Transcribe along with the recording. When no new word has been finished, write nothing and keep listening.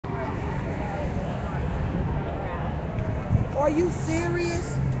Are you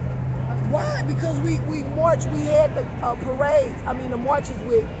serious? Why? Because we marched, we had the parades, I mean the marches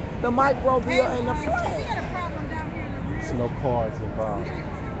with the microbial and the flag. There's no cars involved.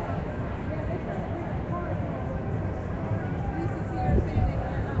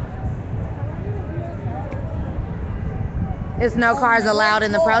 There's no cars allowed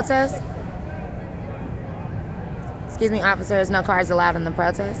in the protest? Excuse me, officer, there's no cars allowed in the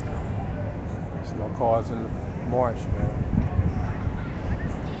protest? There's no cars in the march, man.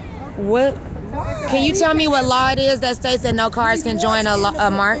 What? Can you tell me what law it is that states that no cars can join a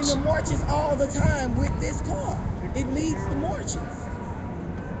march? In the marches all the time with this car. It leads the marches.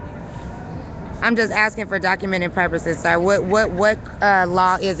 I'm just asking for documented purposes, sir. What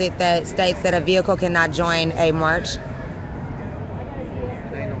law is it that states that a vehicle cannot join a march?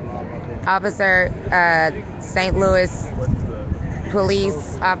 Officer, St. Louis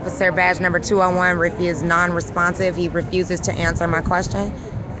Police Officer badge number 201 refused non-responsive. He refuses to answer my question.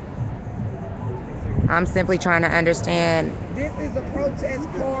 I'm simply trying to understand. This is a protest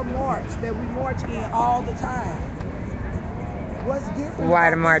car march that we march in all the time. What's different Why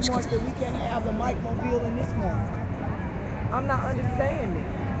the about march? This march that we can't have the micmobile in this march? I'm not understanding.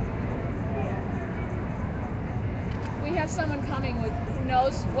 We have someone coming who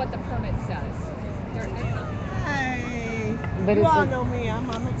knows what the permit says. Hey, But you it's all know me. I'm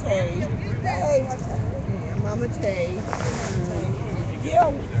Mama Tay. Hey, I'm Mama Tay.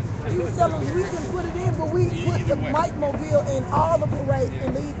 Yeah, you tell us we can put it in, but we put the micmobile in all the parades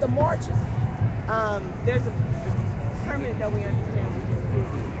and lead the marches. There's a permit that we understand we can give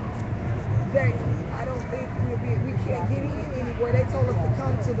you. I don't think we can't get in anywhere. They told us to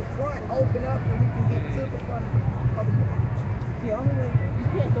come to the front, open up, and we can get to the front of the march. The only way you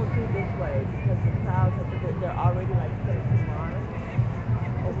can't go through this way because the crowds they're already like placed on.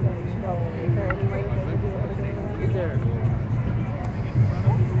 Okay, so is there any way they would be able to get in? Is there?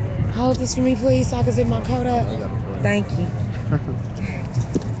 Hold this for me, please, so I can zip my coat up. Thank you.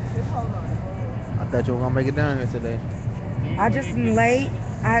 I thought you were gonna make it down here today. I just am late.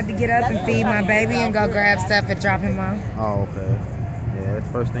 I had to get up and feed my baby and go grab stuff and drop him off. Oh, okay. Yeah,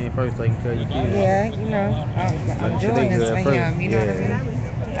 that's first thing first, taking care of your kids. Yeah, you know, I'm doing this for him, you know what I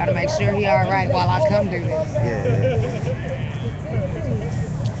mean? Gotta make sure he all right while I come do this. Yeah.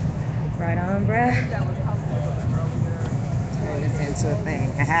 Right on, bruh. Turn this into a thing.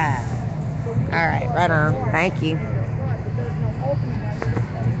 Aha. All right, right on. Thank you.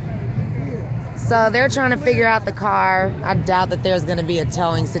 So they're trying to figure out the car. I doubt that there's going to be a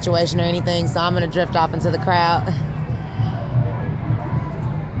towing situation or anything, so I'm going to drift off into the crowd.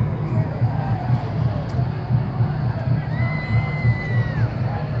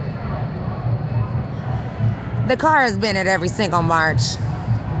 The car has been at every single march.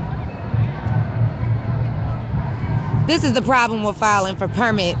 This is the problem with filing for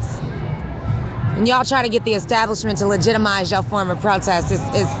permits. And y'all try to get the establishment to legitimize your form of protest.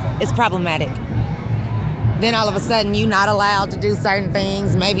 It's problematic. Then all of a sudden you're not allowed to do certain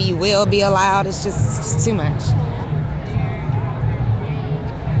things. Maybe you will be allowed. It's just too much.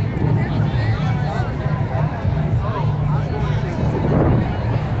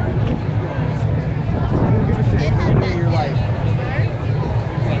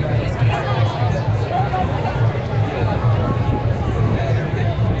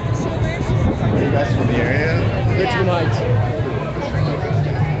 That's from the area. Good tonight.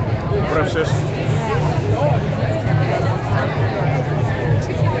 What up, sis?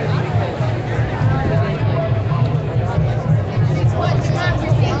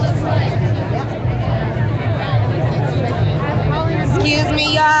 Excuse me,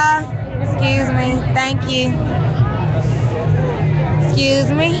 y'all. Excuse me. Thank you. Excuse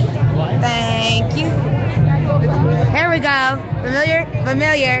me. Thank you. Here we go. Familiar?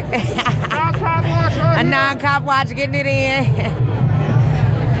 Familiar. A non-cop watch getting it in.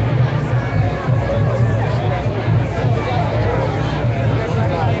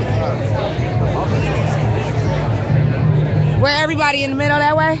 Where everybody in the middle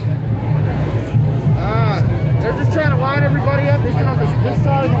that way? They're just trying to line everybody up. They get on this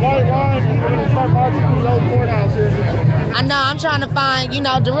side of the white line. They're going to start marching through the old courthouse here. I know. I'm trying to find,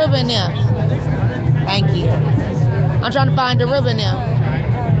 Deruba and them. Thank you. I'm trying to find Deruba and them.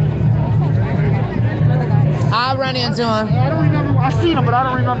 I'll run into him. I don't remember. I seen him, but I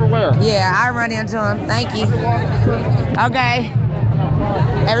don't remember where. Yeah, I'll run into him. Thank you. Okay.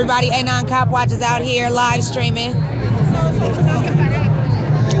 Everybody, A9 Cop Watch is out here live streaming.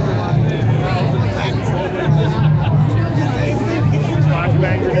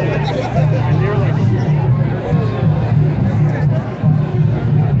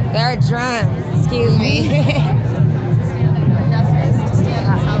 They're drunk. Excuse me.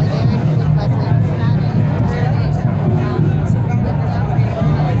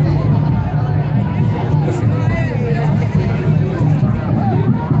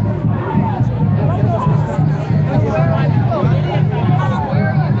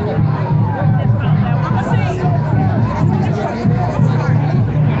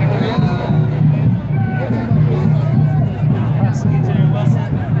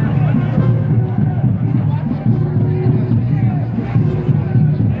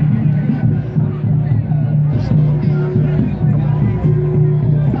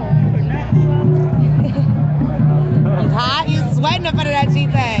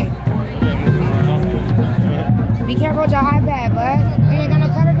 way. Be careful with your iPad, bud. You ain't got no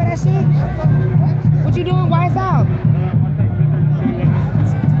cover for that shit? What you doing? Why it's out?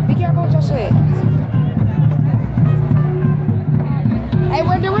 Be careful with your shit. Hey,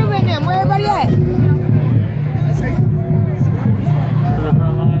 where Daruba and them? Where everybody at?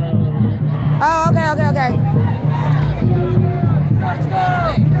 Oh, okay.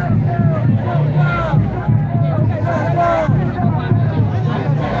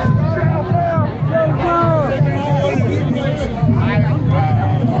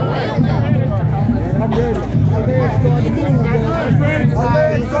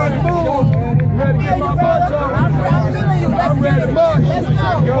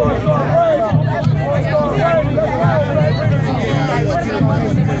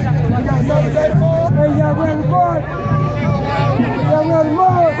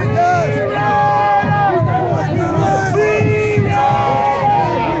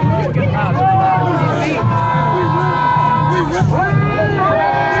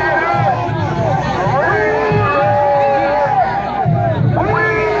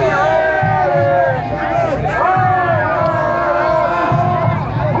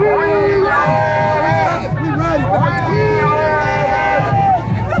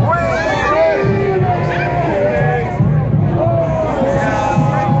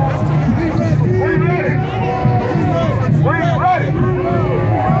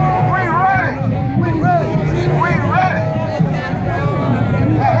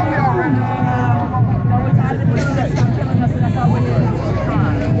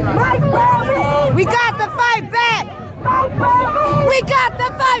 We got the fight back! We got the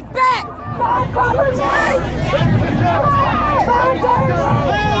fight back!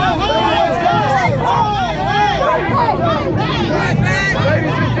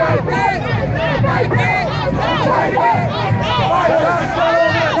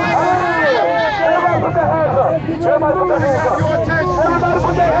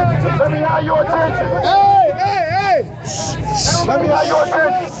 Let me have your attention. Hey! Let me have your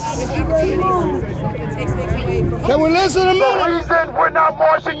attention. Can we listen a minute? The reason we're not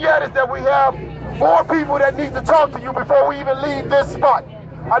marching yet is that we have more people that need to talk to you before we even leave this spot.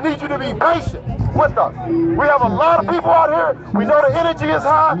 I need you to be patient with us. We have a lot of people out here. We know the energy is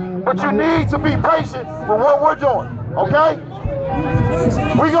high, but you need to be patient with what we're doing, okay?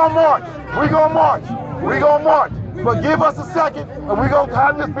 We're gonna march. But give us a second, and we're gonna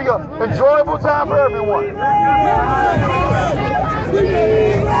have this be an enjoyable time for everyone.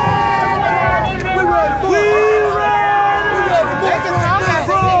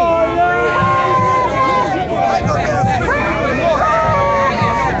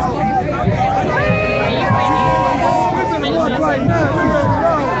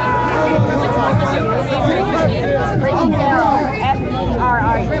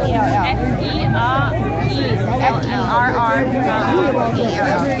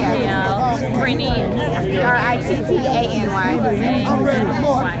 R-I-T-T-A-N-Y.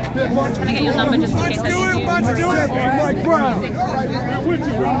 Can I get your number just in case I need you?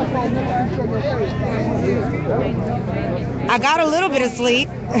 I got a little bit of sleep.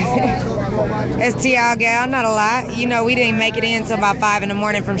 STL gal, not a lot. You know, we didn't make it in until about 5 in the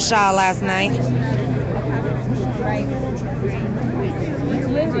morning from Shaw last night.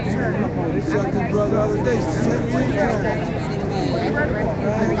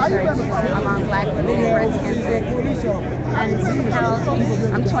 I'm on black women and breast cancer. And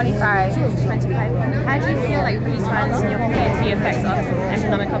I'm 25. How do you feel like police violence in your community affects us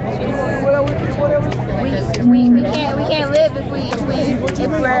economic opportunities? We can't live if we're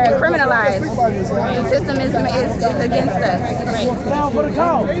criminalized. The system is against us.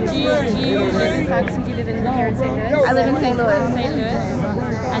 Do you live in Ferguson? Do you live in here in St. Louis? I live in St. Louis.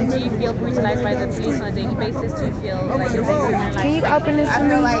 And do you feel brutalized by the police on a daily basis? Do you feel like you're being criminalized? Can you open this? I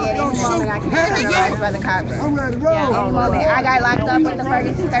feel like at any moment I can be criminalized by the cops. Yeah, any moment. I got locked up with the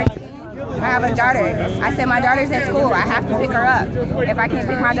Ferguson 13. I have a daughter. I said my daughter's at school. I have to pick her up. If I can't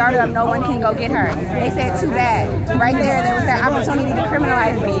pick my daughter up, no one can go get her. They said too bad. Right there was that opportunity to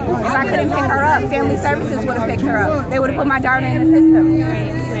criminalize me. If I couldn't pick her up, family services would have picked her up. They would have put my daughter in the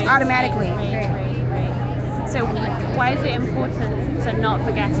system automatically. So why is it important to not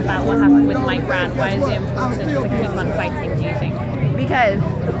forget about what happened with Mike Brown? Why is it important to keep on fighting, do you think? Because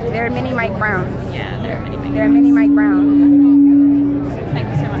there are many Mike Browns. Yeah, there are many Mike Browns. There are many Mike Browns. Thank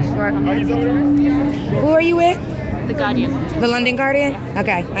you so much. Who are you with? The Guardian. The London Guardian?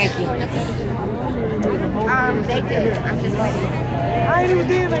 Okay, thank you. They did. I'm just waiting. I ain't even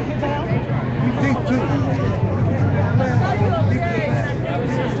did that. You think too.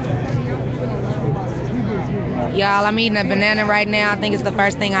 Y'all, I'm eating a banana right now. I think it's the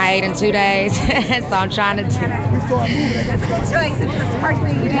first thing I ate in 2 days. So I'm trying to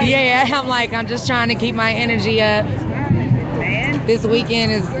yeah, I'm just trying to keep my energy up. This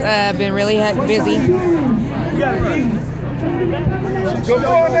weekend has been really busy. Good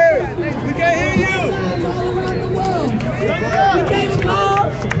morning. We can't hear you. We came to call,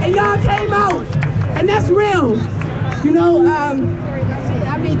 and y'all came out, and that's real. You know,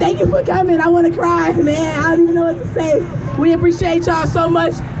 I mean, thank you for coming. I want to cry, man. I don't even know what to say. We appreciate y'all so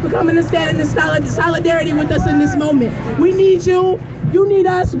much for coming and standing in solidarity with us in this moment. We need you. You need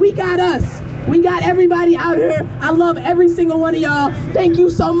us. We got us. We got everybody out here. I love every single one of y'all. Thank you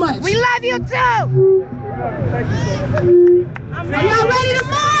so much. We love you too. Are y'all ready to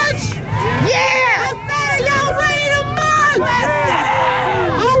march? Yeah. Are y'all ready to march?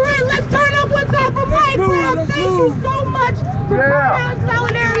 All right, let's turn up what's up for Mike Brown. Thank you so much for coming out in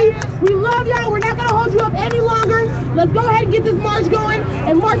solidarity. We love y'all. We're not going to hold you up any longer. Let's go ahead and get this march going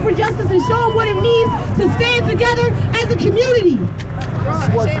and march for justice and show them what it means to stand together as a community. No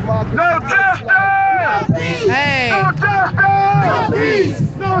justice! No peace! Hey. No justice! No peace!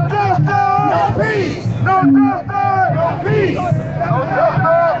 No justice! No peace! No justice! No peace! No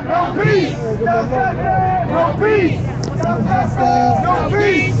justice! No peace! No justice! No peace! No justice! No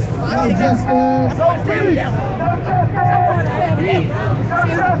peace! No justice! No peace! No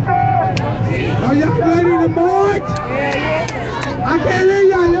justice! Are y'all ready to march? I can't hear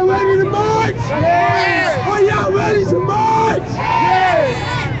y'all. Y'all ready to march? Are y'all ready to march?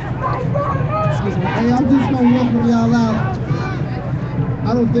 Hey, I'm just gonna welcome y'all out.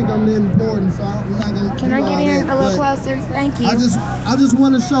 I don't think I'm that important, so I'm not gonna. Can I get in a little closer? Thank you. I just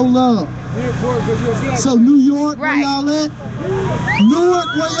want to show love. So New York, where Right. y'all at? Newark,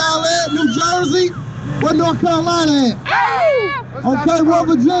 where y'all at? New Jersey, where North Carolina at? Okay, where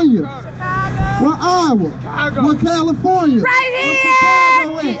Virginia? Where Iowa? Where California? Right Where here.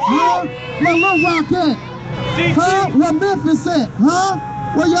 Chicago at? Huh? Where Little Rock at? Huh? Where Memphis at? Huh?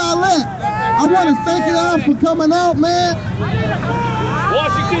 Where y'all at? I want to thank y'all for coming out, man.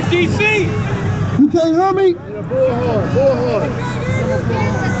 Washington, D.C. You can't hear me?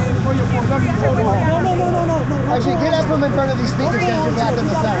 Actually, get up from in front of these speakers and you're back in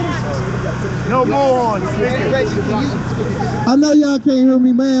the sound. No more on. I know y'all can't hear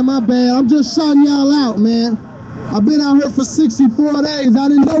me, man. My bad. I'm just shouting y'all out, man. I've been out here for 64 days. I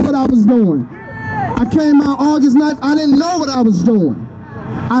didn't know what I was doing. I came out August 9th. I didn't know what I was doing.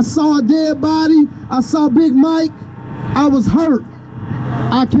 I saw a dead body. I saw Big Mike. I was hurt.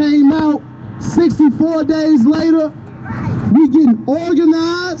 I came out 64 days later. We getting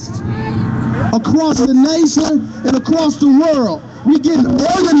organized across the nation and across the world. We getting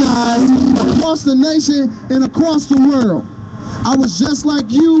organized across the nation and across the world. I was just like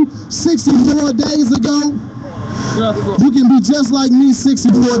you 64 days ago. You can be just like me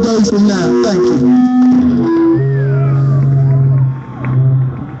 64 days from now. Thank you.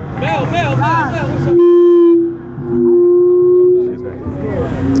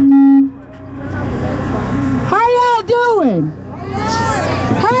 How y'all doing?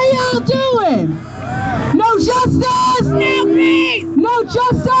 How y'all doing? No justice? No peace! No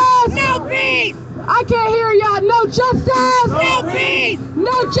justice? No peace! I can't hear y'all. No justice? No peace!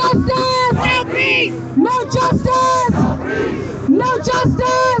 No justice? No peace! No justice? No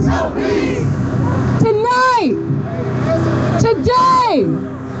justice? No peace! Tonight, today,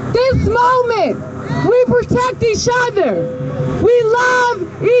 this moment, we protect each other. We love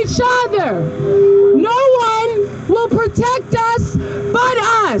each other. No one will protect us but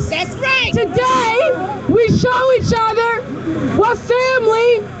us. That's right. Today, we show each other what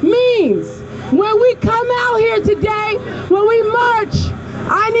family means. When we come out here today, when we march,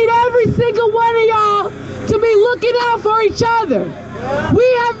 I need every single one of y'all to be looking out for each other.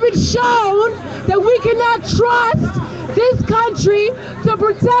 We have been shown that we cannot trust this country to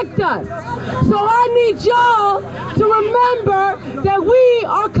protect us. So I need y'all to remember that we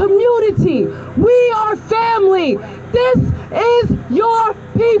are community. We are family. This is your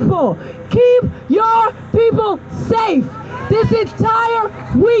people. Keep your people safe this entire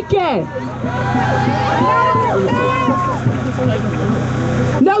weekend.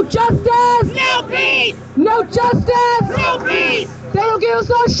 No justice. No peace. No justice. No peace. They don't give us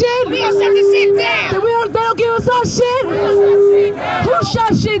our shit. We don't shut the shit down. They don't give us our shit. Who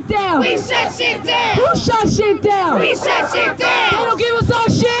shut shit down? We shut shit down. Who shut shit down? We shut shit down. They don't give us our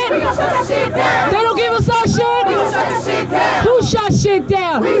shit. We don't shut the shit down. They don't give us our shit. We don't shut the shit down. Who shut shit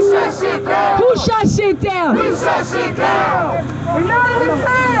down? We shut shit down. Who shut shit down? We shut shit down. We're not in the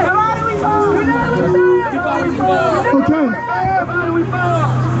time. We're not in the time. Okay.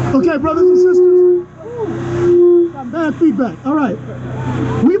 Okay, brothers and sisters. Bad feedback. All right.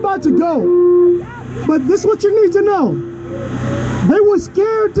 We about to go. But this is what you need to know. They were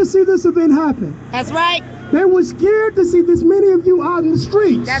scared to see this event happen. That's right. They were scared to see this many of you out in the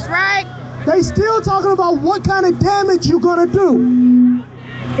streets. That's right. They still talking about what kind of damage you're gonna do.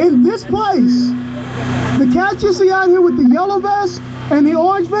 In this place, the cats you see out here with the yellow vest and the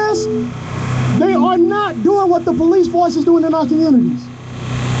orange vest, they are not doing what the police force is doing in our communities.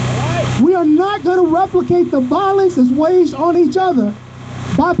 We are not gonna replicate the violence that's waged on each other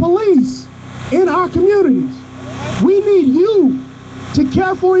by police in our communities. We need you to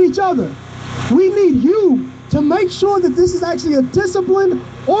care for each other. We need you to make sure that this is actually a disciplined,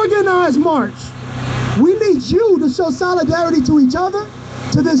 organized march. We need you to show solidarity to each other,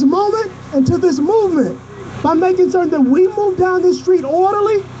 to this moment, and to this movement by making certain that we move down this street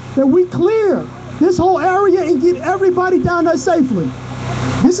orderly, that we clear this whole area and get everybody down there safely.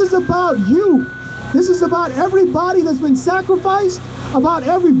 This is about you. This is about everybody that's been sacrificed, about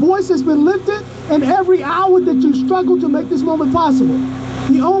every voice that's been lifted, and every hour that you struggle to make this moment possible.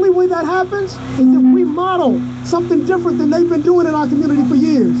 The only way that happens is if we model something different than they've been doing in our community for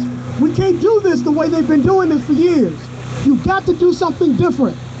years. We can't do this the way they've been doing this for years. You've got to do something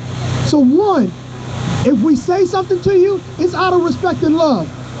different. So one, if we say something to you, it's out of respect and love.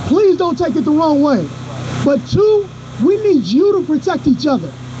 Please don't take it the wrong way. But two, we need you to protect each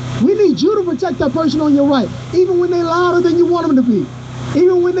other. We need you to protect that person on your right, even when they're louder than you want them to be,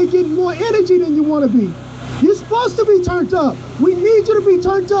 even when they get more energy than you want to be. You're supposed to be turned up. We need you to be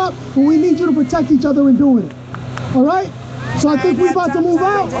turned up, but we need you to protect each other in doing it. All right? So I think we're about to move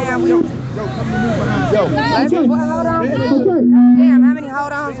out. Damn, Okay. hold on. Okay. Damn, how many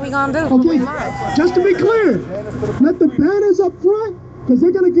hold-ons we gonna do? Okay, just to be clear, let the banners up front, because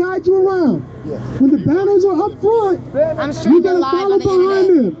they're going to guide you around. When the banners are up front, you're going to follow behind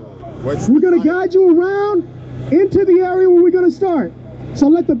them. We're going to guide you around into the area where we're going to start. So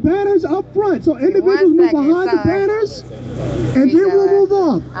let the banners up front. So individuals move behind the banners, and then we'll move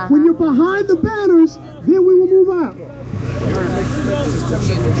off. When you're behind the banners, then we will move out.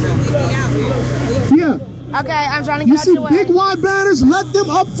 Yeah. Okay, I'm trying to You get out see your way. big wide banners, let them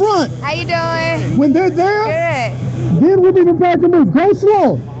up front. How you doing? When they're there, Good. then we'll be prepared to move. Go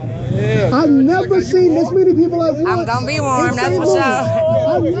slow. I've never seen this many people at once. I'm gonna be warm, in that's St. for Louis. sure.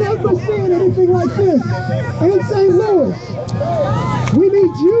 I've never seen anything like this in St. Louis. We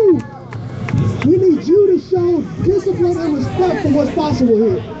need you. We need you to show discipline and respect for what's possible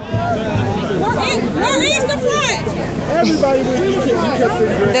here. Where is the front? Everybody was you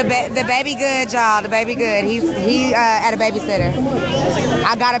kept The baby good, y'all. The baby good. He at a babysitter.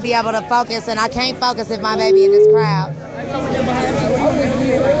 I gotta be able to focus, and I can't focus if my baby in this crowd.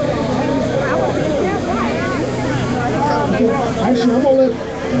 Actually, I'm gonna let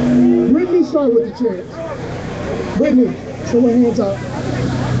Brittany start with the chants. Brittany, show her hands up.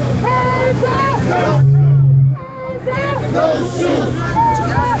 Hands up! Don't shoot!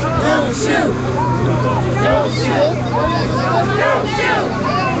 Don't shoot! Don't shoot! Don't shoot!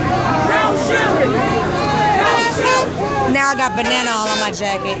 Don't shoot! Don't shoot! Now I got banana all on my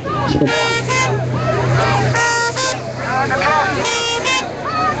jacket. Hands up! Hands up! Hands up!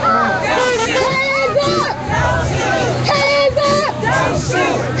 Hands up!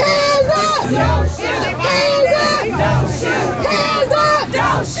 Hands up!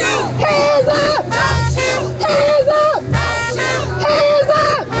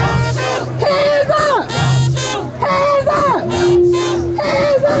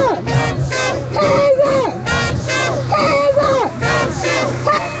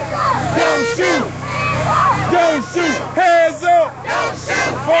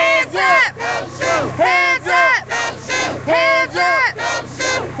 Hands up! Hands up!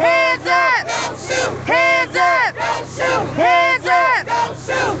 Hands up!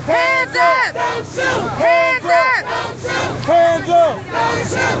 Hands up! Hands up!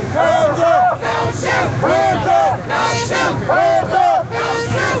 Hands up!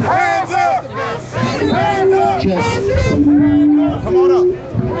 Hands up! Hands up! Hands up! Come on up!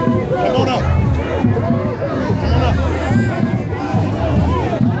 Come on up!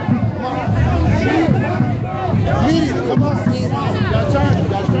 Immediately, come on. Y'all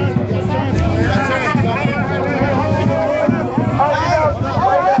turn.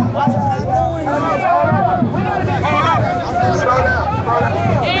 Slow down.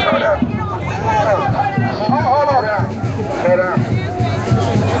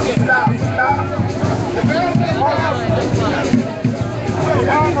 Stop.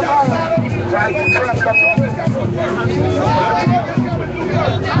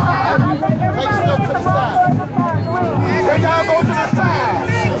 Y'all go to the side.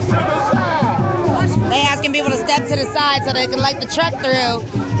 To the side. They asking people to step to the side so they can let the truck through,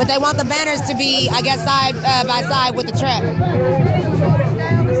 but they want the banners to be, I guess, side by side with the truck.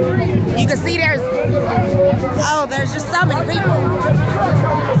 You can see there's just so many people.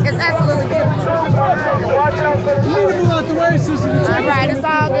 It's absolutely beautiful. You need to move out the way, sister. All right, it's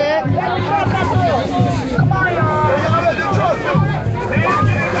all good.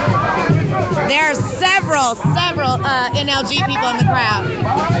 There are several NLG people in the crowd.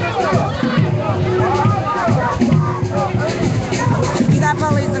 You got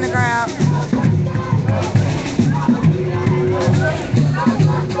police in the crowd.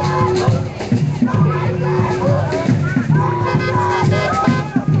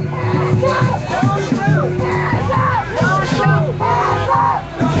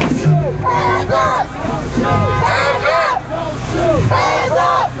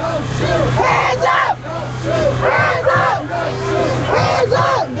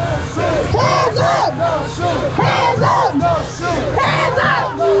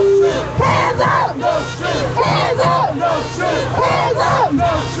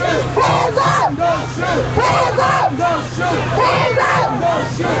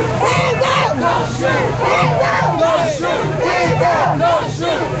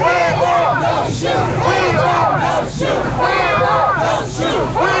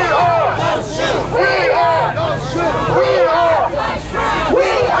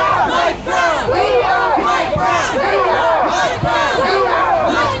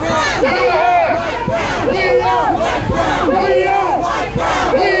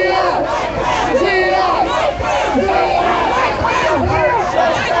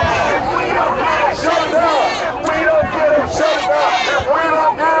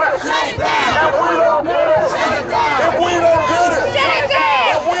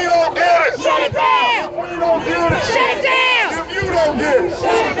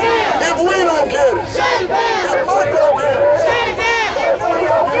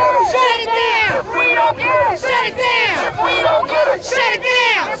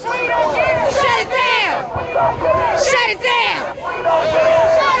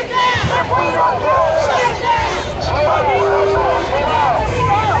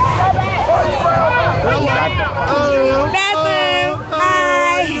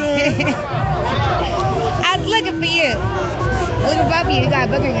 I was looking for you. Looking for you. You got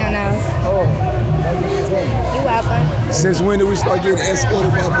a booger in your nose. Oh. You're welcome. Since when did we start getting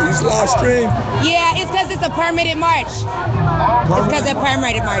escorted by police? Live stream? Yeah, it's because it's a permitted march. It's because of a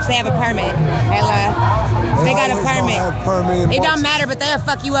permitted march. They have a permit. They got a permit. It don't matter, but they'll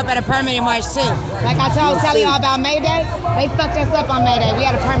fuck you up at a permitted march too. Like I told y'all about May Day, they fucked us up on May Day. We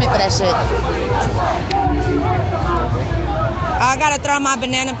had a permit for that shit. I gotta throw my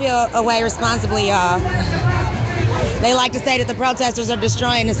banana peel away responsibly, y'all. They like to say that the protesters are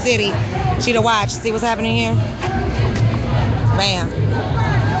destroying the city. She to watch. See what's happening here? Bam.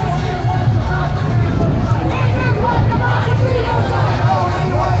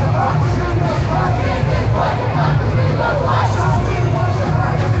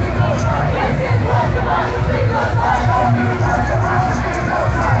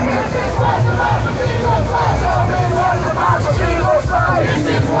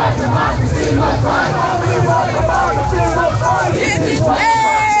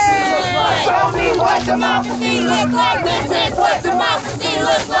 Show me what democracy looks like. This is what democracy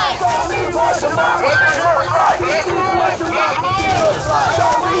looks like. Show me what democracy looks like. This is what democracy looks like.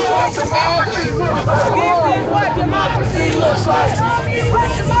 Show me what democracy looks like. This is what democracy looks like. Show me what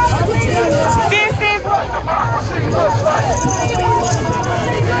democracy looks like. This is what democracy looks like.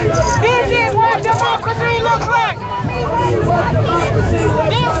 This is what democracy looks like.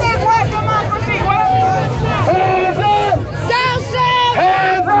 This is what democracy looks like.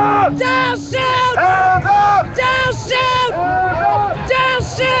 Hands up! Don't shoot! Hands up! Don't shoot! Hands up! Don't shoot! Don't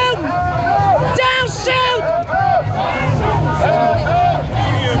shoot! Don't shoot!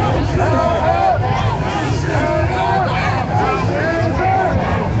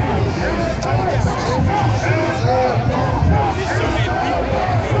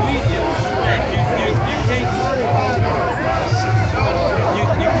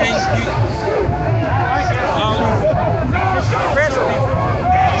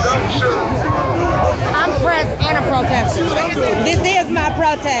 I'm pressed and a protester. This is my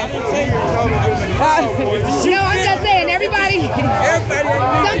protest. No, I'm just saying, everybody,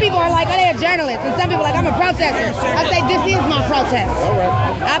 some people are like, oh, they're journalists, and some people are like, I'm a protester. I say, this is my protest.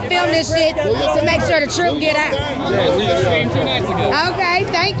 I filmed this shit to make sure the truth get out. Okay,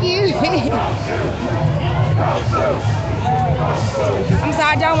 thank you. I'm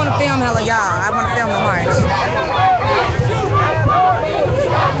sorry, I don't want to film hella y'all. I want to film the march.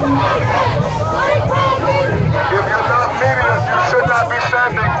 If you're not media, you should not be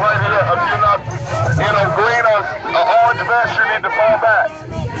standing right here. If you're not in a green or orange vest, you need to fall back.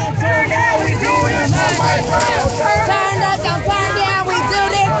 Turn down, we do this for Mike Brown. Turn up, don't turn down, we do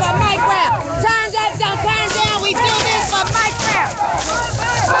this for Mike Brown. Turn up, don't turn down, we do this for Mike Brown.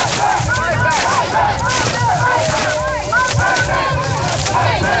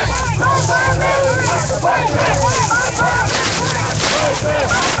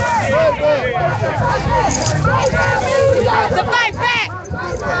 The fight back!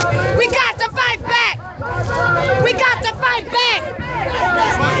 We got to fight back! We got to fight back!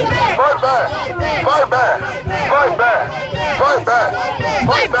 Fight back! Fight back! Fight back! Fight back!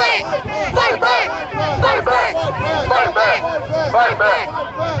 Fight back! Fight back! Fight back! Fight back!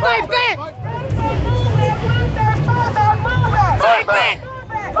 Fight back! Fight back! Fight back!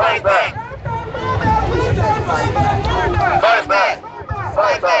 Fight back! Fight back!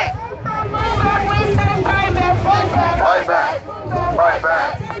 Fight back! Fight back! Fight back! Fight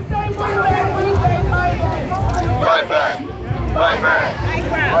back! Fight back!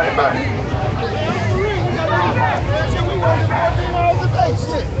 Fight back!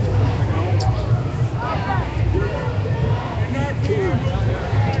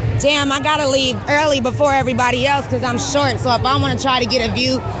 Damn, I gotta leave early before everybody else because I'm short. So if I want to try to get a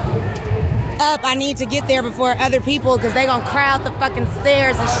view up, I need to get there before other people because they gonna crowd the fucking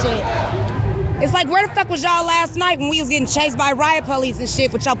stairs and shit. It's like, where the fuck was y'all last night when we was getting chased by riot police and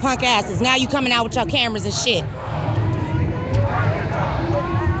shit with your punk asses? Now you coming out with your cameras and shit.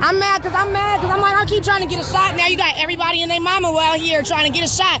 I'm mad because I'm like, I keep trying to get a shot. Now you got everybody and their mama out here trying to get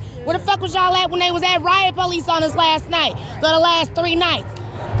a shot. Where the fuck was y'all at when they was at riot police on us last night? For the last 3 nights.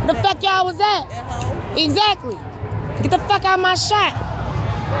 The fuck y'all was at? Exactly. Get the fuck out of my shot.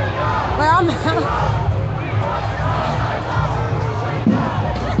 Where I'm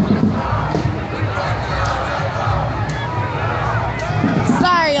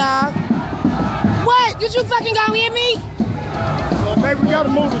Sorry, y'all. What? Did you fucking go hit me? Well, maybe we gotta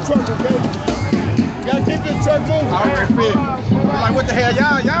move the truck, okay? We gotta keep this truck moving. I feel. Like, what the hell,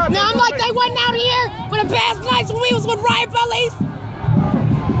 y'all? No, I'm like, they wasn't out here for the past nights when we was with riot police.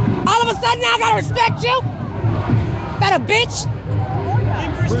 All of a sudden, now I gotta respect you? That a bitch?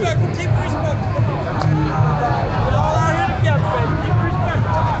 Keep respect. We're all out here together, baby. Keep respect.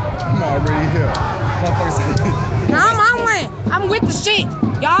 I'm already here. No, I'm on one. I'm with the shit.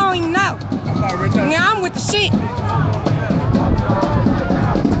 Y'all don't even know. Yeah, I'm with the shit.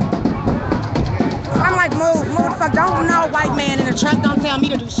 I'm like, move the fuck. Don't know white man in the truck. Don't tell me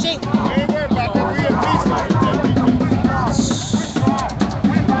to do shit. We ain't worried about that. We in peace.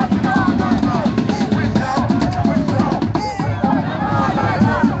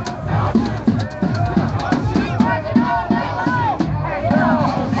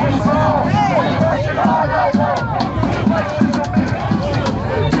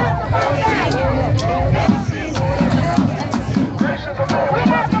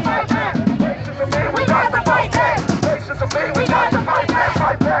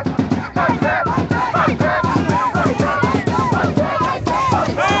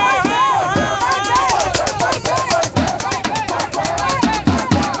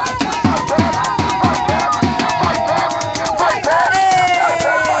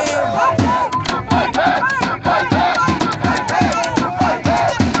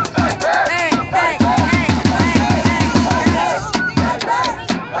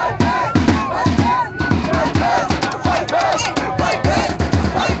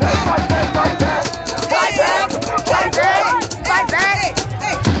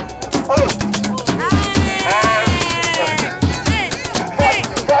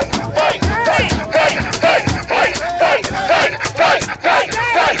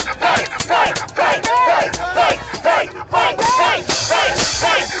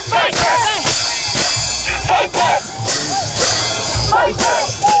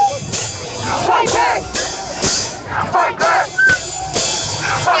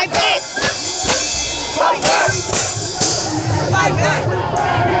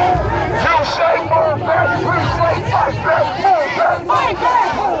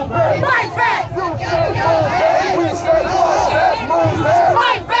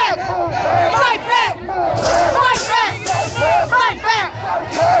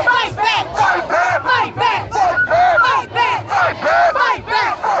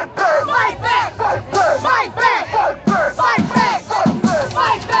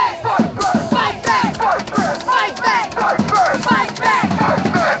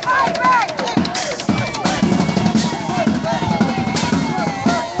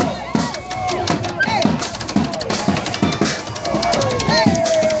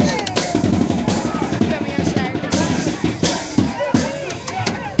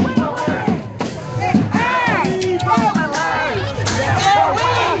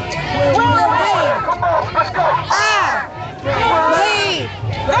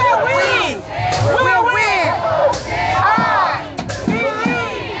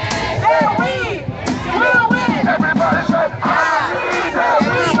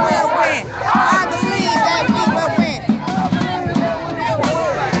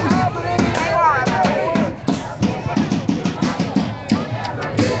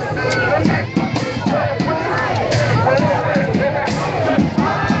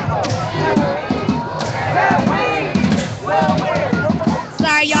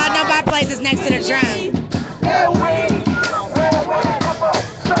 next to the drum. And we will win. Come on,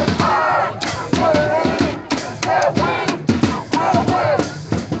 say I believe that we will win.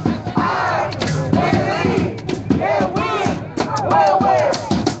 I believe that we will win.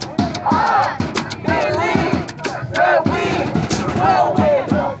 I believe that we will win.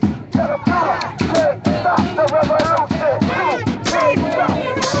 Stop the revolution.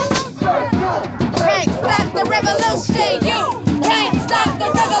 Can't stop the revolution. You can't stop the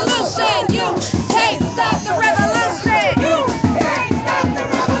revolution. You can't stop the revolution. You can't stop the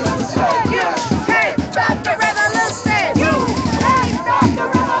revolution. You can't stop the revolution. You can't stop the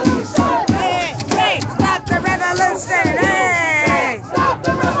revolution. Can't stop the revolution. Stop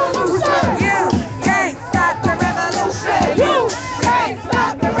the revolution. You can't stop the revolution. You can't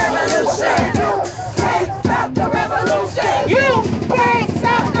stop the revolution. You can't stop the revolution. You can't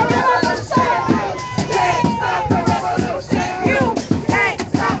stop the revolution. Can't stop the revolution. You can't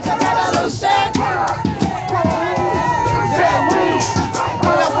stop the revolution. That we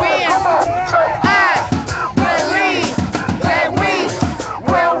will win. Come on, say I believe that we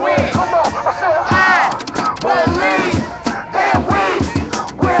will win. Come on, I said I believe that we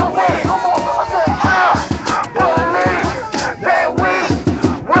will win. Come on, I said I believe that we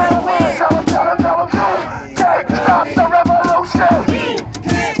will win. Tell them, can't stop the revolution.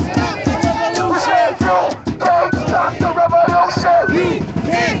 Can't stop the revolution. Can't stop the revolution.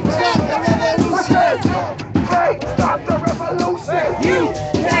 Can't stop the revolution. Can't stop the revolution. you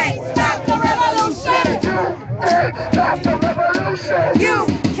can't stop the revolution. Can't stop the revolution. You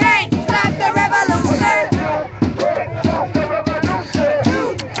can't stop the revolution. Can't stop the revolution.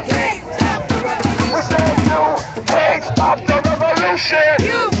 You can't stop the revolution. We said you can't stop the revolution.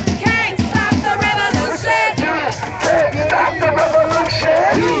 You can't stop the revolution. Can't stop the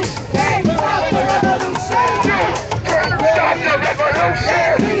revolution. Can't stop the revolution. Can't stop the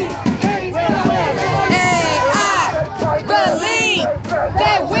revolution. Hey, I believe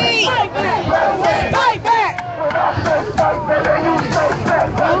that we fight back. When I say fight back, and you say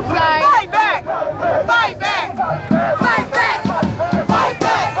fight back. Fight back. Fight back. Fight back. Fight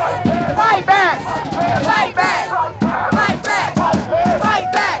back. Fight back. Fight back. Fight back.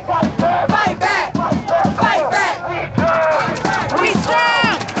 Fight back. Fight back. Fight back. We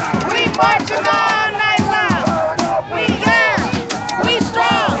strong. We marching all night long. We young. We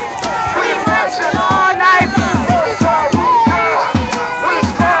strong. We marching all night long. We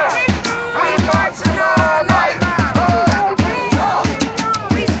strong. We marching all night long.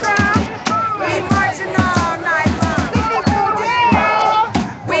 We strong. We marching all night long.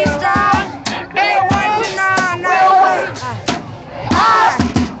 We strong. They marching all night long. I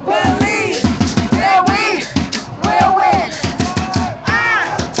believe that we will win.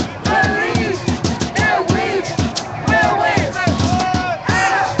 I believe that we will win.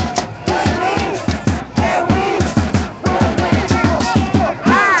 I believe that we will win.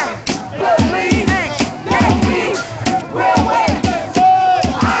 I believe that we will win.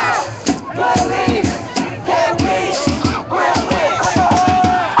 I believe that we will win.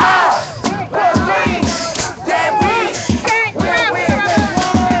 I believe That we will win.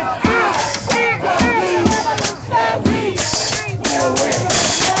 Believe that we will win.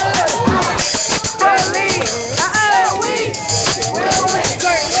 Believe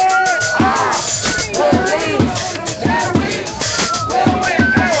that we will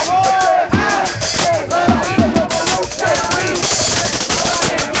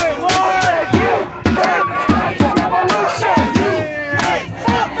win.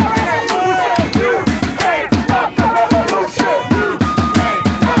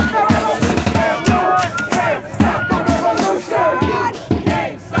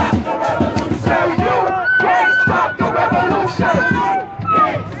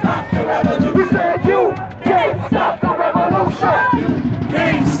 We said you can't stop the revolution.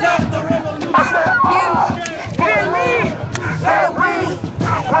 Can't stop the revolution. I said I believe that we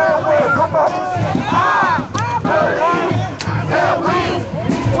will win. Come on. I believe that we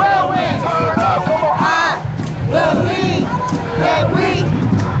will win. Turn up. Come on. I believe that we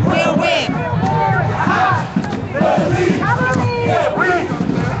will win. I believe that we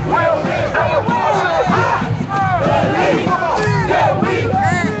will win. I believe that we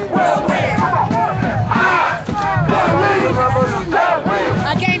will win. I believe that we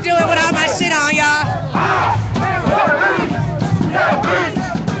I can't do it without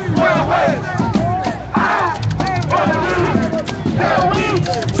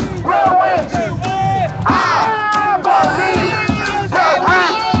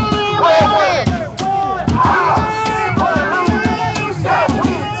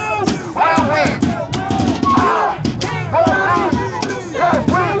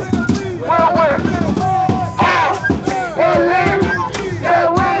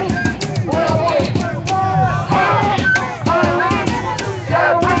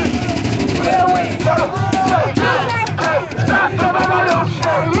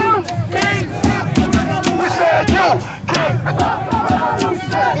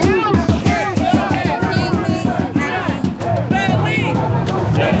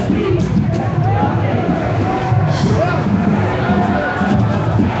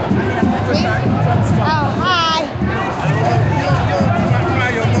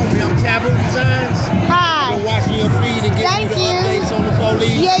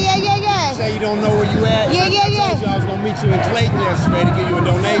Yeah. Say you don't know where you at. Yeah. I told you I was gonna meet you in Clayton yesterday to give you a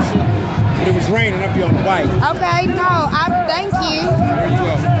donation. But it was raining up here on the bike. Okay, no, thank you. There you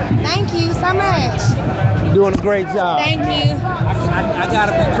go. Thank you so much. You're doing a great job. Thank you. I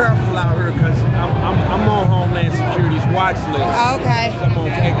gotta be careful out here because I'm on Homeland Security's watch list. Okay. I'm on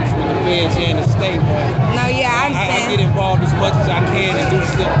papers with the feds and the state, but no, yeah, I understand. I get involved as much as I can and do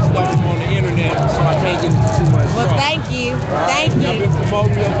stuff on the internet, so I can't get into too much trouble. Well, thank you. Thank you. I've been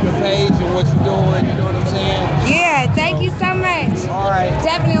promoting your page and what you're doing, you know what I'm saying? Yeah, thank you so much. All right.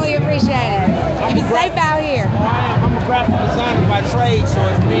 Definitely appreciate it. Be safe out here. I'm a graphic designer by trade, so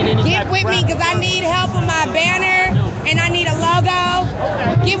if you need any Get with me because I need help with my banner and I need a logo.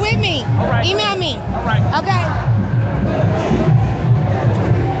 Okay. Get with me. Right. Email me. All right. Okay.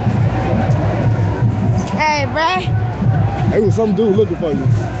 Hey, bruh. There was some dude looking for you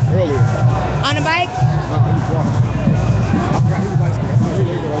earlier. On the bike? No, he was walking.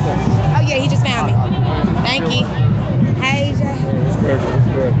 Oh, yeah, he just found me. Thank you. Hey, Jay.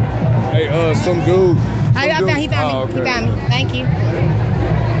 Hey, some dude. He found me. He found me. Thank you.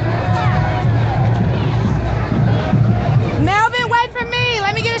 Melvin, wait for me.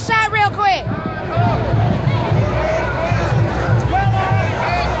 Let me get a shot real quick.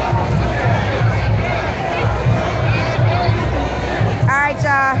 All right,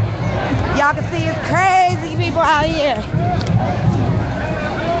 y'all. Y'all can see it's crazy people out here.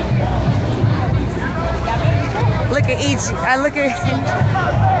 Look at each. I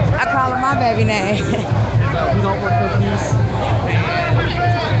call him my baby name. You don't work for these?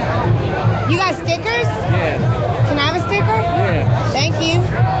 You got stickers? Yeah. Can I have a sticker? Yeah. Thank you.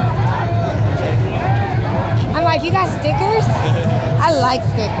 I'm like, you got stickers? I like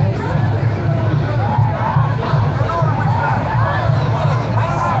stickers.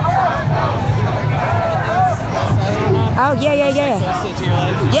 Oh, yeah.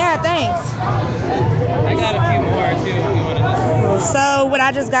 Yeah, thanks. I got a few more too if you want to. So what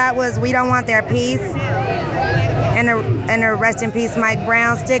I just got was We Don't Want Their Peace and a Rest in Peace Mike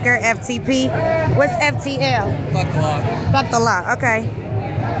Brown sticker, FTP. What's FTL? Fuck the law. Fuck the law, okay.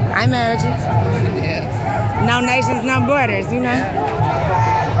 I married you. Yeah. No nations, no borders, you know?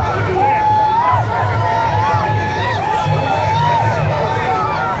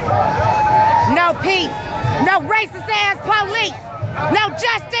 No peace. No racist ass police. No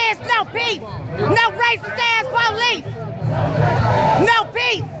justice, no peace. No racist ass police. No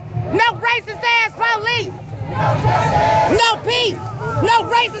peace. No racist ass police. No peace. No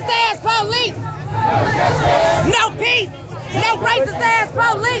racist ass police. No peace. No racist ass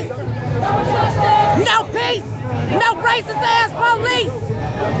police. No peace. No racist ass police.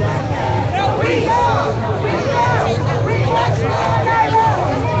 No peace.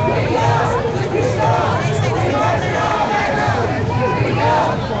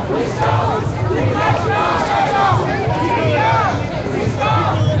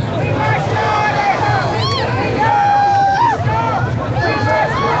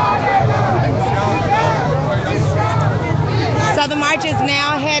 So the march is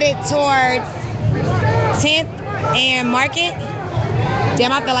now headed towards 10th and Market.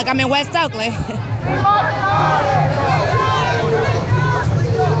 Damn, I feel like I'm in West Oakland. How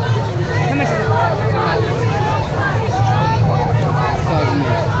much is it?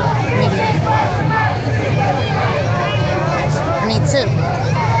 I need two.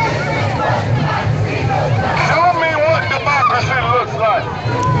 Show me what democracy looks like.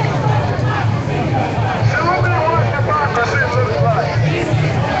 Show me what democracy looks like.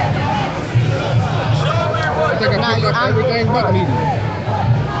 Show me what No, everything but media.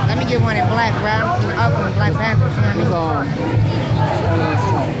 let me get one in black, bro. I'm from Oakland, Black Panthers, you know what I mean?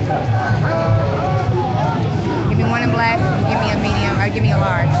 Give me one in black, give me a medium, or give me a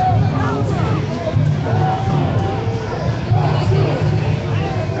large.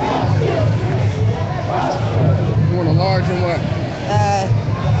 You want a large and what?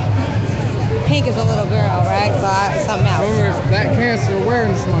 Pink is a little girl, right? So something else. Remember, it's Black Cancer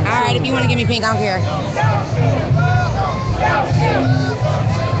Awareness Month. All right, if you want to give me pink, I don't care.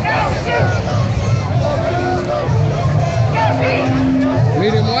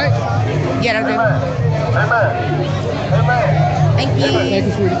 Medium white? Yeah, that'll do. Amen. Thank you. Thank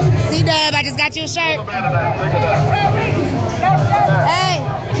you, sweetie. C-Dub, I just got you a shirt. Hey,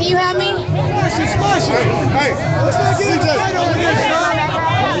 can you help me? Hey, let's not get it right over there.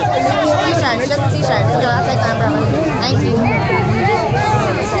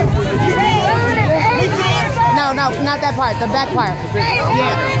 that part, the back part. Yeah.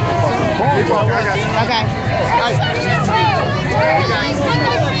 Okay.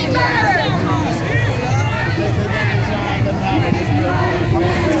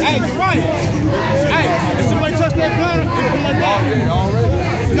 Hey, you're right. Hey, if somebody touch that gun, it's like that.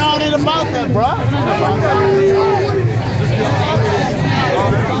 No, it ain't about that, bro.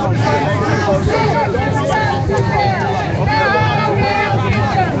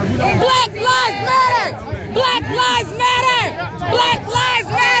 Black lives matter! Black lives matter! Black lives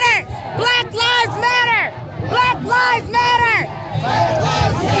matter! Black lives matter! Black lives matter!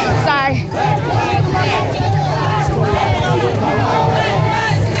 Sorry.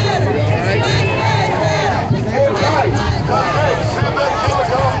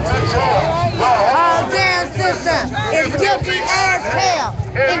 All damn system is guilty as hell.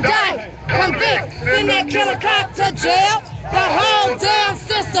 Indict, convict, send that killer cop to jail. The whole damn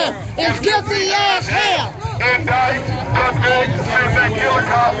system is guilty as hell. Indict, convict, send that killer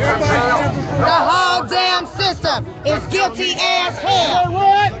cop to jail. The whole damn system is guilty as hell.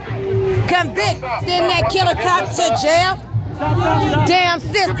 Convict, send that killer cop to jail. Damn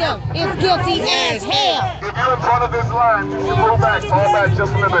system is guilty as hell. If you're in front of this line, you should move back. Fall back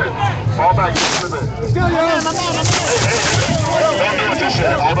just a little bit. Fall back just a little bit. Don't do it just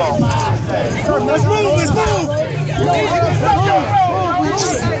yet. Hold on. Let's move, let's move.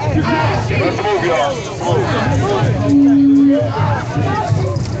 Let's move, y'all.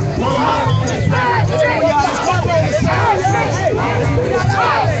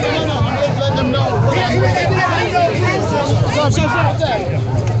 Let them know.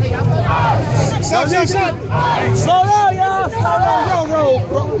 Slow down, y'all. Slow down, road,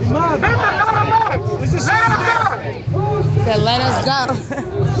 bro. Said, let us go.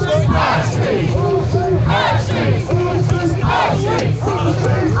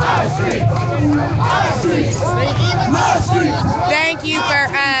 Thank you for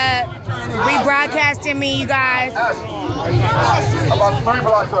rebroadcasting me, you guys. About 3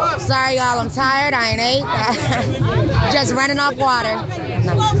 blocks up. Sorry, y'all. I'm tired. I ain't ate. Just running off water.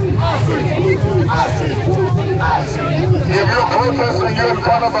 If you're a protester and you're in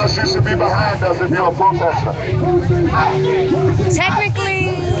front of us, you should be behind us if you're a protester.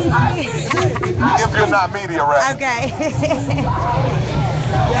 Technically. If you're not media right. Okay.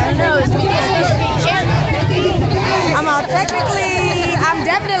 I'm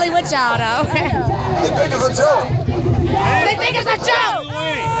definitely with y'all though. They think it's a joke. They think it's a joke.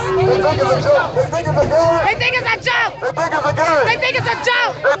 They think it's a joke. They think it's a game. They think it's a joke. They think it's a game. They think it's a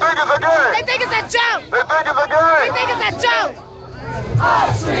joke. They think it's a game. They think it's a joke. They think it's a game. They think it's a joke.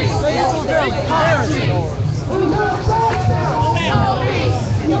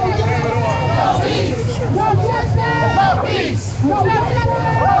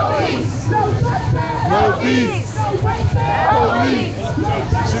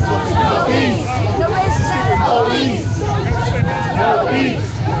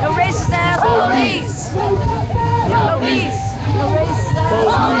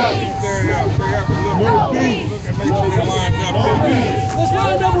 Let's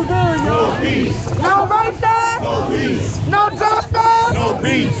run double gun, yo. No racist. No justice. No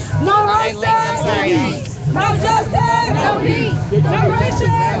peace. No racist. No justice. No peace. No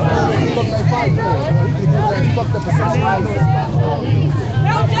racist. No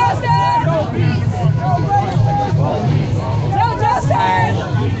justice. No peace. No justice.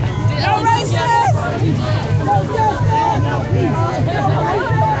 No racist. No justice. No peace.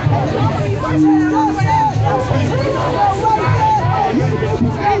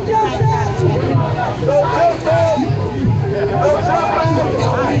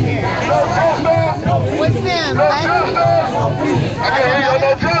 What's them,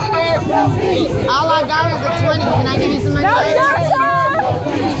 all I got is a 20. Can I give you some money?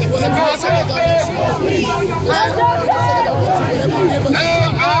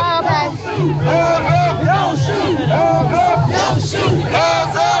 Don't shoot! Hands up! Don't shoot!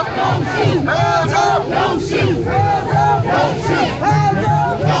 Hands up! Don't shoot! Hands up! Don't shoot! Hands up! Don't shoot! Hands up!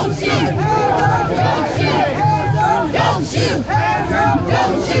 Don't shoot! Hands up! Don't shoot! Hands up! Don't shoot! Hands up!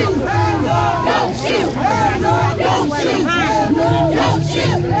 Don't shoot! Hands up! Don't shoot! Hands up! Don't shoot! Hands up! Don't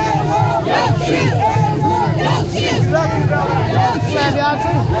shoot! Hands up! Don't shoot! Hands up! Don't shoot! Love y'all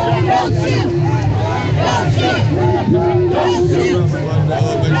too. Don't shoot! Don't shoot! Don't shoot! Don't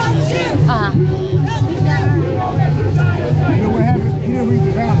shoot! You know what happened? He didn't read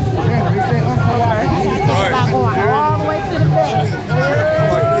the balance. They said Uncle Wire. Going all the way to the back.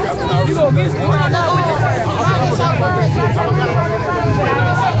 You gonna get me right now.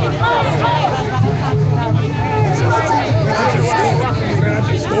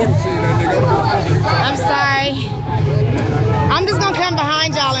 I'm sorry.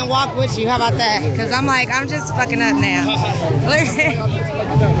 walk with you. How about that? Because I'm like, I'm just fucking up now.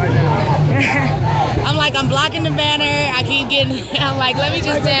 I'm like, I'm blocking the banner. I keep getting, I'm like, let me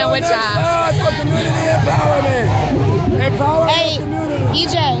just stand with y'all. Hey,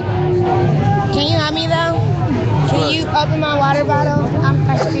 EJ, can you help me though? Can you open my water bottle? I'm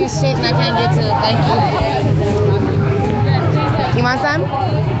thirsty as shit and I can't get to it. Thank you. You want some?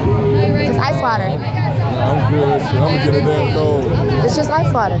 It's ice water. I'm good. I'm gonna get a damn cold. It's just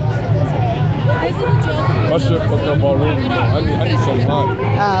ice water. My shit fucked up already. I need some hot.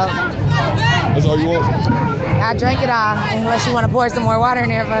 Oh. That's all you want? I drank it all, unless you want to pour some more water in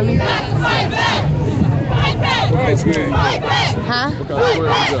there for me. What kind of square you got? Huh? What kind of square you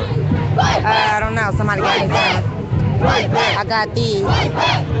got? I don't know. Somebody gave me some. I got these.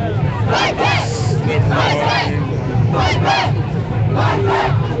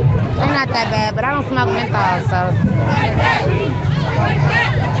 They're not that bad, but I don't smoke menthol, so.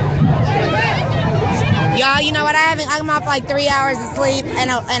 Y'all, you know what? I'm off like 3 hours of sleep and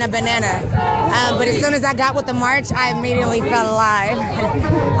a banana. But as soon as I got with the march, I immediately felt alive.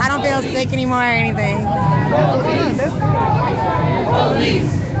 I don't feel sick anymore or anything.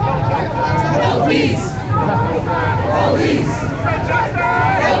 Police. Police. Police.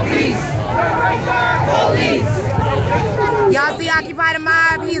 Police. Police. Y'all see Occupy the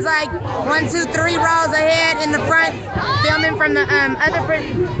Mob? He's like 1, 2, 3 rows ahead in the front, filming from the other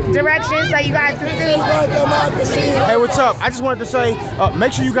direction so you guys can see. Hey, what's up? I just wanted to say,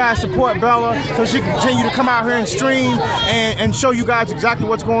 make sure you guys support Bella so she can continue to come out here and stream and show you guys exactly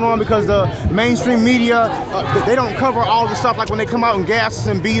what's going on, because the mainstream media, they don't cover all the stuff, like when they come out and gas us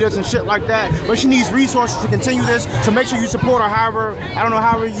and beat us and shit like that. But she needs resources to continue this, so make sure you support her however, I don't know,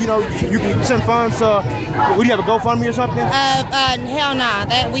 however, you know, you can send funds to, would you have a GoFundMe or something? Hell nah,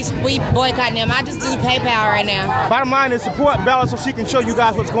 we boycotting them. I just do PayPal right now. Bottom line is support Bella so she can show you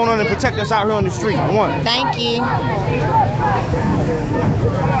guys what's going on and protect us out here on the street. One. Thank you.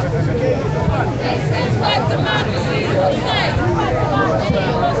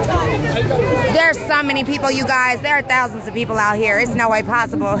 There's so many people, you guys. There are thousands of people out here. It's no way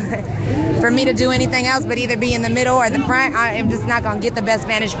possible for me to do anything else but either be in the middle or the front. I am just not gonna get the best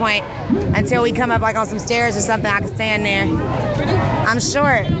vantage point until we come up like on some stairs or something. I can stand there. I'm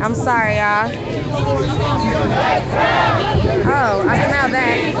short. I'm sorry, y'all. Oh, I smell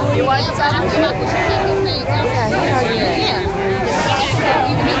that. You want some?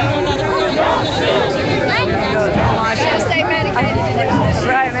 Stay medicated.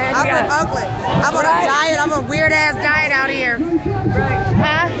 Right, man. I'm from Oakland. I'm on a diet. I'm a weird ass diet out here.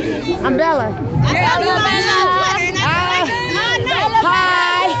 Huh? I'm Bella. Yeah, hi.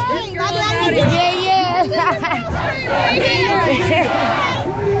 Yeah.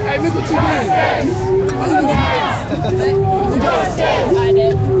 Hey, look what you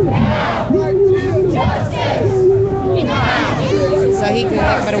So he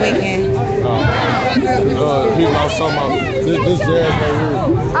good for the weekend. He lost some of this jazz right here.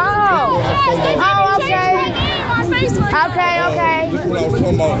 Oh, okay. Okay. This is what I was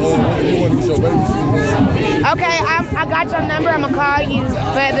talking about. You want to show baby. Okay, I got your number. I'm gonna call you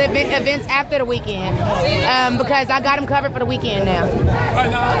for the events after the weekend, because I got them covered for the weekend now.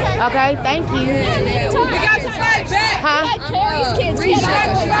 Okay, thank you. We got to fight back. Huh? We got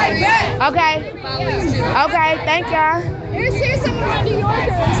to fight back. Okay, thank y'all. Here's some of my New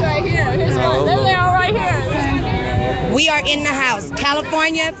Yorkers right here. Here's one. They're all right here. We are in the house.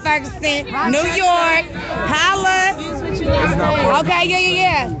 California, Ferguson, New York, holla. Okay,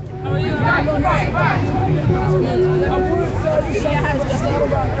 yeah.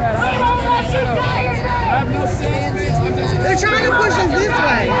 They're trying to push us this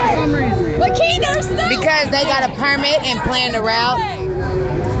way for some reason. But Keener's still. Because they got a permit and planned a route.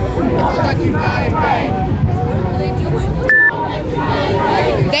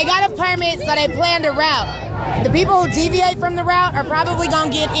 They got a permit, so they planned a route. The people who deviate from the route are probably gonna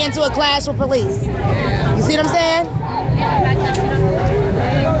get into a clash with police. You see what I'm saying?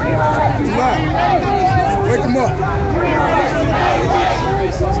 Wake them up.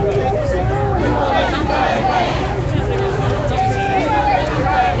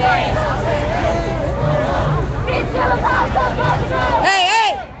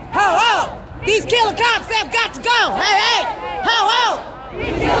 Hey, ho! These killer cops have got to go! Hey, ho!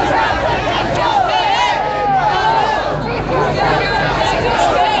 These killer cops have got to go! Hey,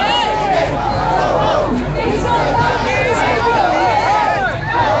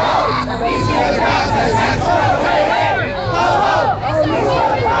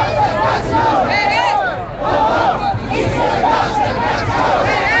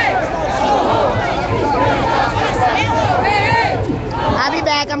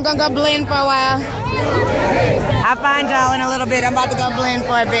 gonna go blend for a while. I'll find y'all in a little bit. I'm about to go blend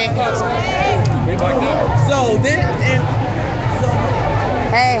for a bit. So then,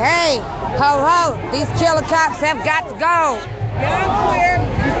 Hey, hey, ho, ho, these killer cops have got to go.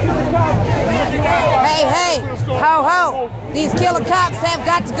 Hey, hey, ho, ho, these killer cops have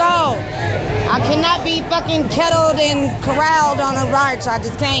got to go. I cannot be fucking kettled and corralled on a march. I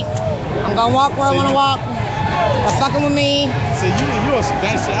just can't. I'm gonna walk where I wanna walk. They're fucking with me. So you on some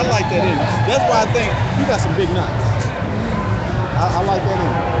that shit. I like that in you. That's why I think you got some big nuts. I like that in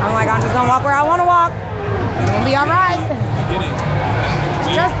you. I'm like, I'm just gonna walk where I wanna walk. It's gonna be all right.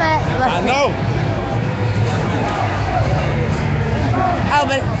 Just that. I know. Oh,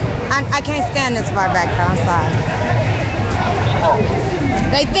 but I can't stand this far back though. I'm sorry.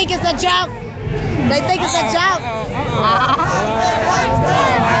 They think it's a joke. They think it's a joke.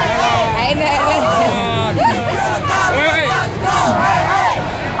 Hey,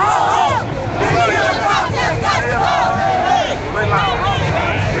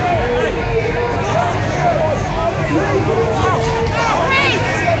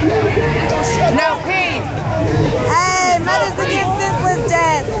 no peace. Hey, Mothers Against Senseless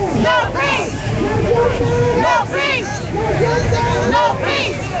Death. No peace. No peace. No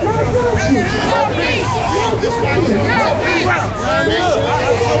peace. No peace. No peace.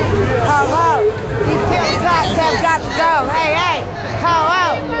 Hello. These killer cops have got to go. Hey, hey. Hello.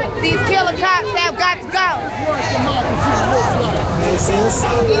 These killer cops have got to go.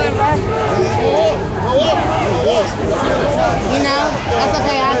 You know, that's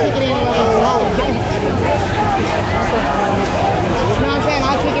okay. I'll kick it in a little bit. You know what I'm saying?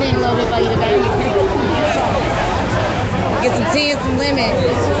 I'll kick it in a little bit for you today. Get some tea and some lemon.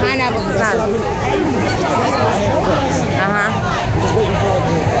 Pineapples and something.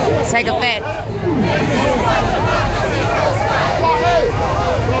 Take effect.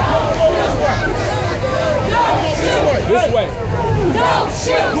 This way. Don't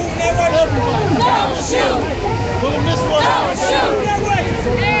shoot! Don't shoot! Pull him this way. Don't shoot!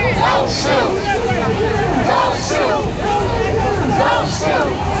 Don't shoot! Don't shoot! Don't shoot!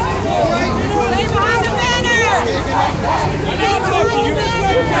 Stay behind the banner! Stay behind the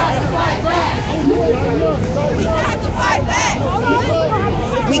banner! We got to fight back!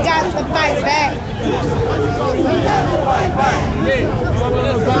 We got to fight back! We got to fight back! We got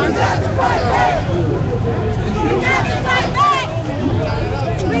to fight back! We got to fight back!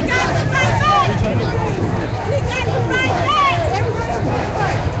 We got to fight back!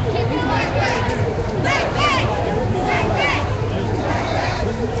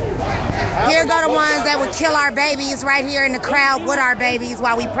 Here go the ones that would kill our babies right here in the crowd with our babies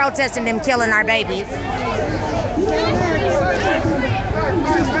while we protesting them killing our babies.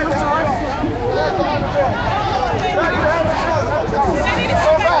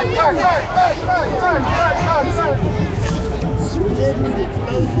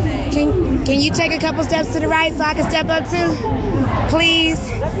 Can you take a couple steps to the right so I can step up too? Please?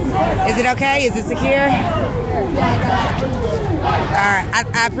 Is it okay? Is it secure? All right,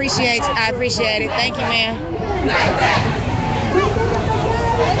 I appreciate you. I appreciate it. Thank you, man.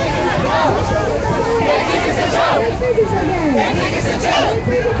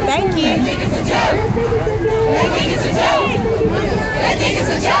 Thank you.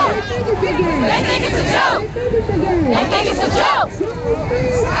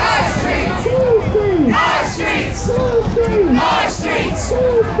 Our streets! Our streets! Our streets!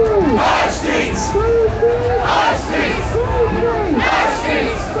 Our streets! Our streets! Our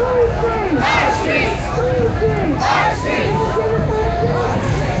streets! Our streets! Our streets!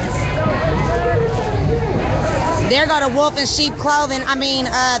 There go the wolf in sheep clothing. I mean,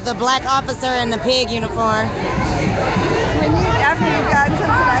 the black officer in the pig uniform. After you got to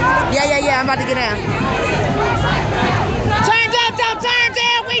tonight. Yeah. I'm about to get down. Turns up, don't turn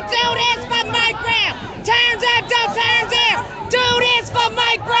down. We do this for Mike Brown. Turns up, don't turn down. Do this for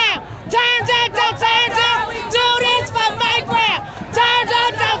Mike Brown. Turns up, don't turn down. Do this for Mike Brown. Turns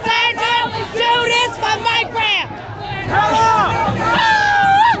up, don't turn down. Do this for Mike Brown.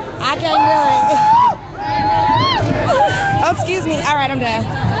 I can't do it. Oh, excuse me. All right, I'm done.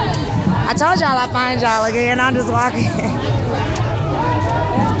 I told y'all I'd find y'all again. I'm just walking.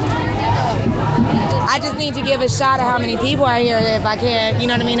 I just need to give a shot of how many people are here if I can, you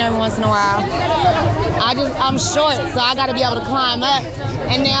know what I mean, every once in a while. I'm short, so I gotta be able to climb up.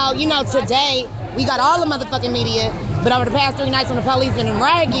 And now, you know, today, we got all the motherfucking media, but over the past 3 nights when the police been in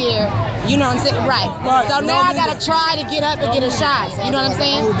riot gear, You know what I'm saying? Right. So now I gotta try to get up and get a shot. You know what I'm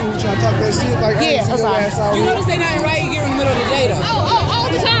saying? Yeah. You notice they not right here in the middle of the day though. All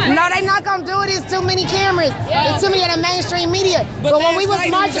the time. No, they not gonna do it. It's too many cameras. It's too many of the mainstream media. But when we was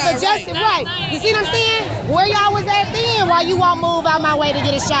marching for justice, right? You see what I'm saying? Where y'all was at then? Why you won't move out my way to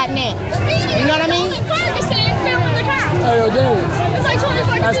get a shot now? You know what I mean? Ferguson filming the car. Hey, yo, dude. It's like 20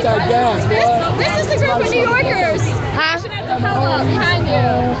 seconds. That's that gas, boy. This is the group of New Yorkers. Huh? Behind you.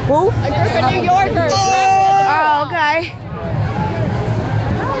 Who? A group of New Yorkers. Oh, okay.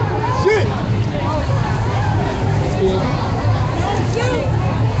 Shit.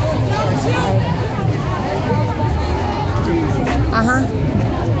 Uh-huh.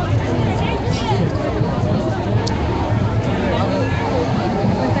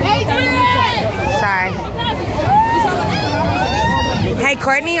 Sorry. Hey,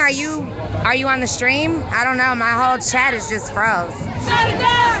 Courtney, are you on the stream? I don't know. My whole chat is just froze. Shut it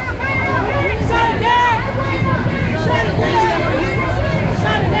down! Shut it down! Shut it down!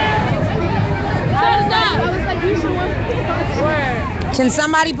 Shut it down! Can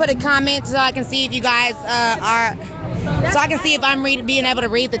somebody put a comment so I can see if you guys are, so I can see if I'm being able to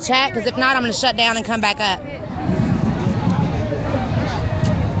read the chat? Because if not, I'm going to shut down and come back up.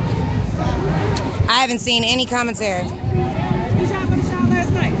 I haven't seen any commentary. Did y'all go to shower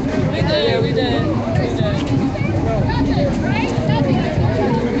last night? We did. Yeah, we did.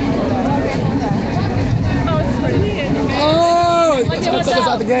 Oh, that's gonna take us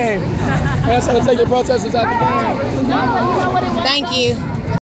out the game. That's gonna take your protesters out the game. Thank you.